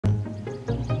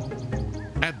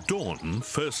At dawn,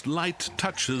 first light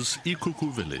touches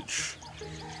Iikuku village.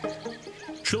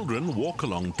 Children walk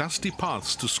along dusty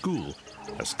paths to school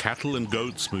as cattle and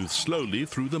goats move slowly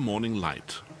through the morning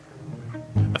light.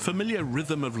 A familiar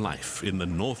rhythm of life in the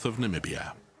north of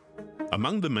Namibia.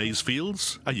 Among the maize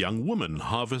fields, a young woman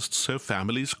harvests her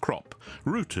family's crop,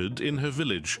 rooted in her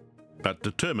village, but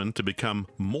determined to become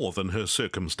more than her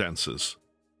circumstances.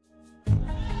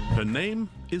 Her name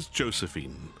is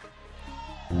Josefine.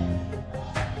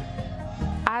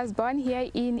 I was born here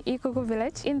in Iikuku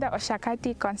village in the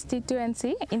Oshakati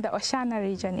constituency in the Oshana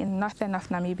region in northern of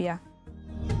Namibia.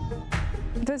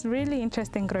 It was really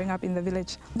interesting growing up in the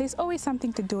village. There's always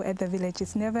something to do at the village.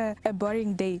 It's never a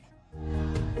boring day.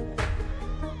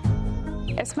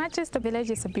 As much as the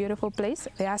village is a beautiful place,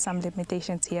 there are some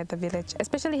limitations here at the village.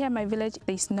 Especially here in my village,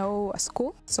 there's no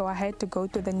school, so I had to go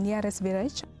to the nearest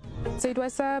village. So it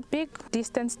was a big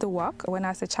distance to walk when I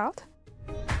was a child.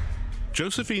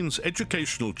 Josephine's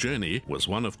educational journey was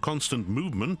one of constant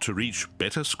movement to reach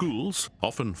better schools,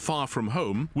 often far from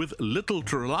home, with little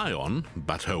to rely on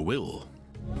but her will.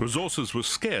 Resources were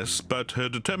scarce, but her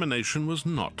determination was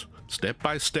not. Step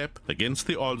by step, against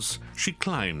the odds, she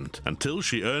climbed until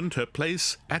she earned her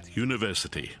place at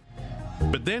university.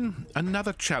 But then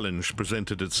another challenge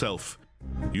presented itself.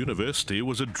 University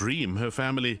was a dream her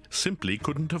family simply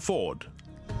couldn't afford.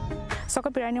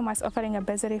 Swakop Uranium was offering a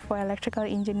bursary for electrical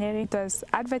engineering. It was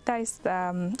advertised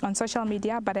on social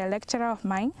media, but a lecturer of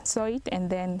mine saw it and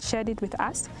then shared it with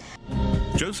us.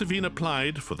 Josefine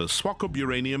applied for the Swakop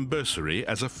Uranium bursary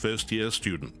as a first-year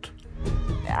student.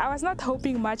 I was not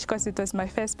hoping much because it was my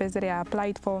first bursary I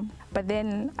applied for, but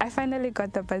then I finally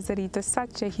got the bursary. It was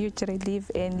such a huge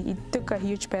relief and it took a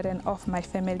huge burden off my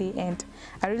family, and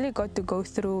I really got to go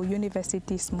through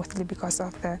university smoothly because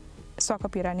of the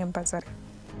Swakop Uranium bursary.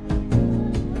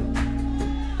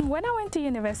 When I went to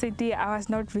university, I was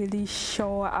not really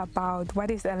sure about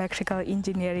what is electrical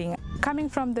engineering. Coming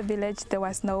from the village, there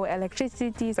was no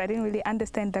electricity, so I didn't really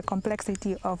understand the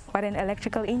complexity of what an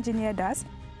electrical engineer does.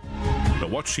 But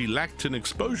what she lacked in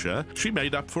exposure, she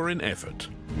made up for in effort.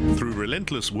 Through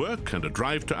relentless work and a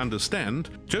drive to understand,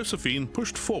 Josefine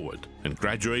pushed forward and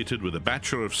graduated with a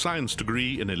Bachelor of Science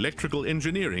degree in electrical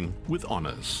engineering with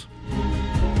honors.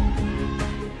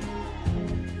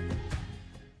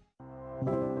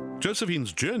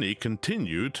 Josephine's journey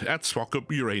continued at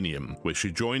Swakop Uranium, where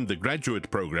she joined the graduate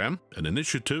program, an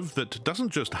initiative that doesn't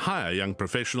just hire young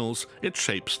professionals, it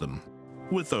shapes them.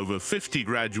 With over 50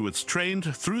 graduates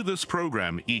trained through this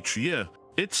program each year,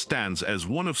 it stands as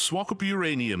one of Swakop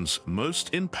Uranium's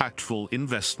most impactful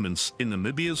investments in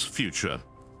Namibia's future.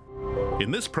 In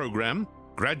this program,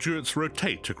 graduates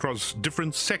rotate across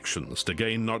different sections to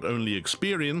gain not only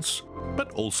experience,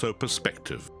 but also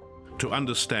perspective, to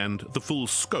understand the full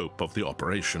scope of the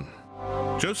operation.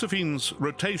 Josephine's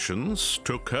rotations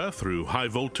took her through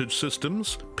high-voltage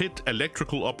systems, pit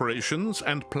electrical operations,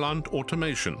 and plant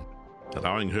automation,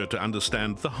 allowing her to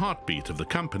understand the heartbeat of the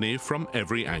company from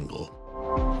every angle.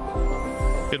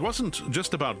 It wasn't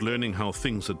just about learning how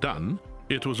things are done,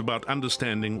 it was about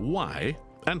understanding why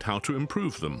and how to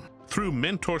improve them. Through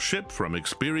mentorship from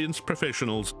experienced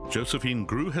professionals, Josefine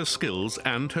grew her skills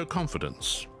and her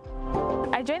confidence.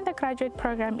 I joined the graduate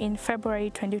program in February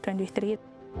 2023.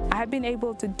 I have been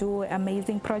able to do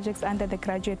amazing projects under the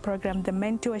graduate program. The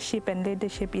mentorship and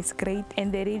leadership is great,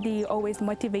 and they really always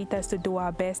motivate us to do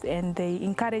our best, and they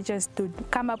encourage us to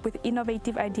come up with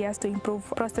innovative ideas to improve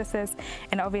processes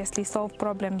and obviously solve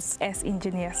problems as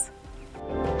engineers.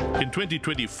 In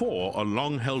 2024, a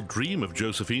long-held dream of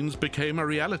Josephine's became a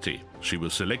reality. She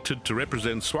was selected to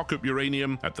represent Swakop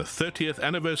Uranium at the 30th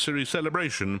anniversary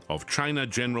celebration of China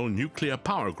General Nuclear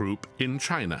Power Group in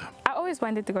China. I always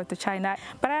wanted to go to China,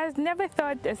 but I never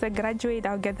thought as a graduate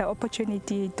I'll get the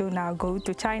opportunity to now go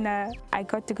to China. I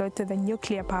got to go to the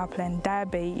nuclear power plant,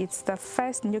 Dabei. It's the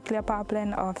first nuclear power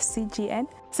plant of CGN.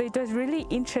 So it was really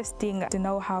interesting to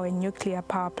know how a nuclear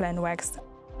power plant works.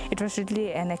 It was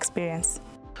really an experience.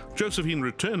 Josefine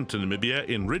returned to Namibia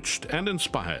enriched and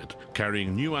inspired,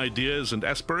 carrying new ideas and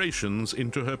aspirations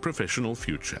into her professional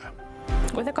future.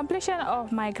 With the completion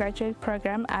of my graduate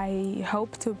program, I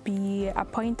hope to be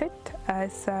appointed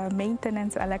as a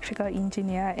maintenance electrical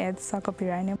engineer at Swakop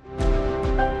Uranium.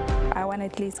 I want to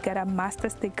at least get a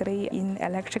master's degree in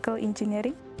electrical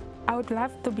engineering. I would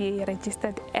love to be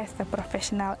registered as a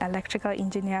professional electrical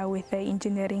engineer with the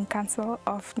Engineering Council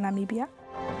of Namibia.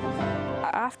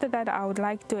 After that, I would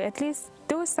like to at least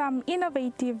do some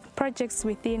innovative projects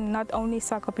within not only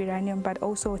Swakop Uranium, but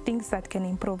also things that can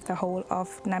improve the whole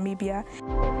of Namibia.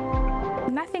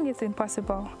 Nothing is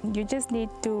impossible. You just need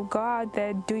to go out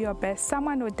there, do your best.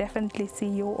 Someone will definitely see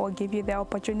you or give you the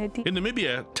opportunity. In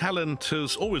Namibia, talent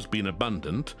has always been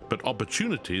abundant, but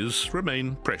opportunities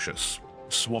remain precious.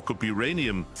 Swakop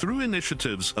Uranium, through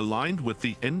initiatives aligned with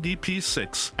the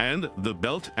NDP6 and the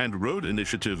Belt and Road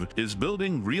Initiative, is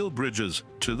building real bridges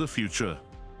to the future.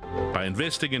 By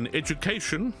investing in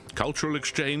education, cultural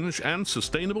exchange, and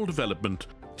sustainable development,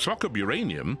 Swakop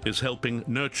Uranium is helping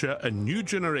nurture a new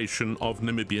generation of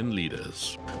Namibian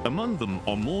leaders. Among them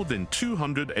are more than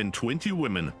 220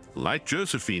 women, like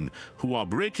Josefine, who are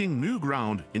breaking new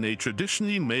ground in a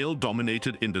traditionally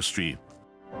male-dominated industry.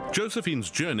 Josephine's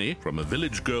journey from a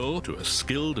village girl to a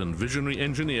skilled and visionary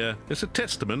engineer is a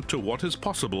testament to what is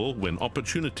possible when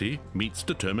opportunity meets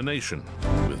determination.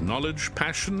 With knowledge,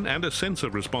 passion, and a sense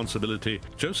of responsibility,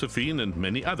 Josephine and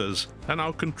many others are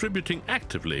now contributing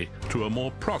actively to a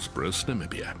more prosperous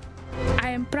Namibia. I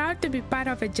am proud to be part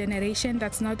of a generation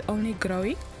that's not only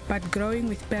growing, but growing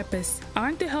with purpose. I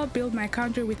want to help build my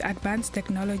country with advanced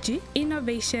technology,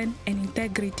 innovation, and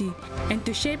integrity, and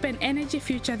to shape an energy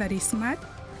future that is smart,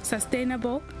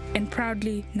 sustainable, and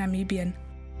proudly Namibian.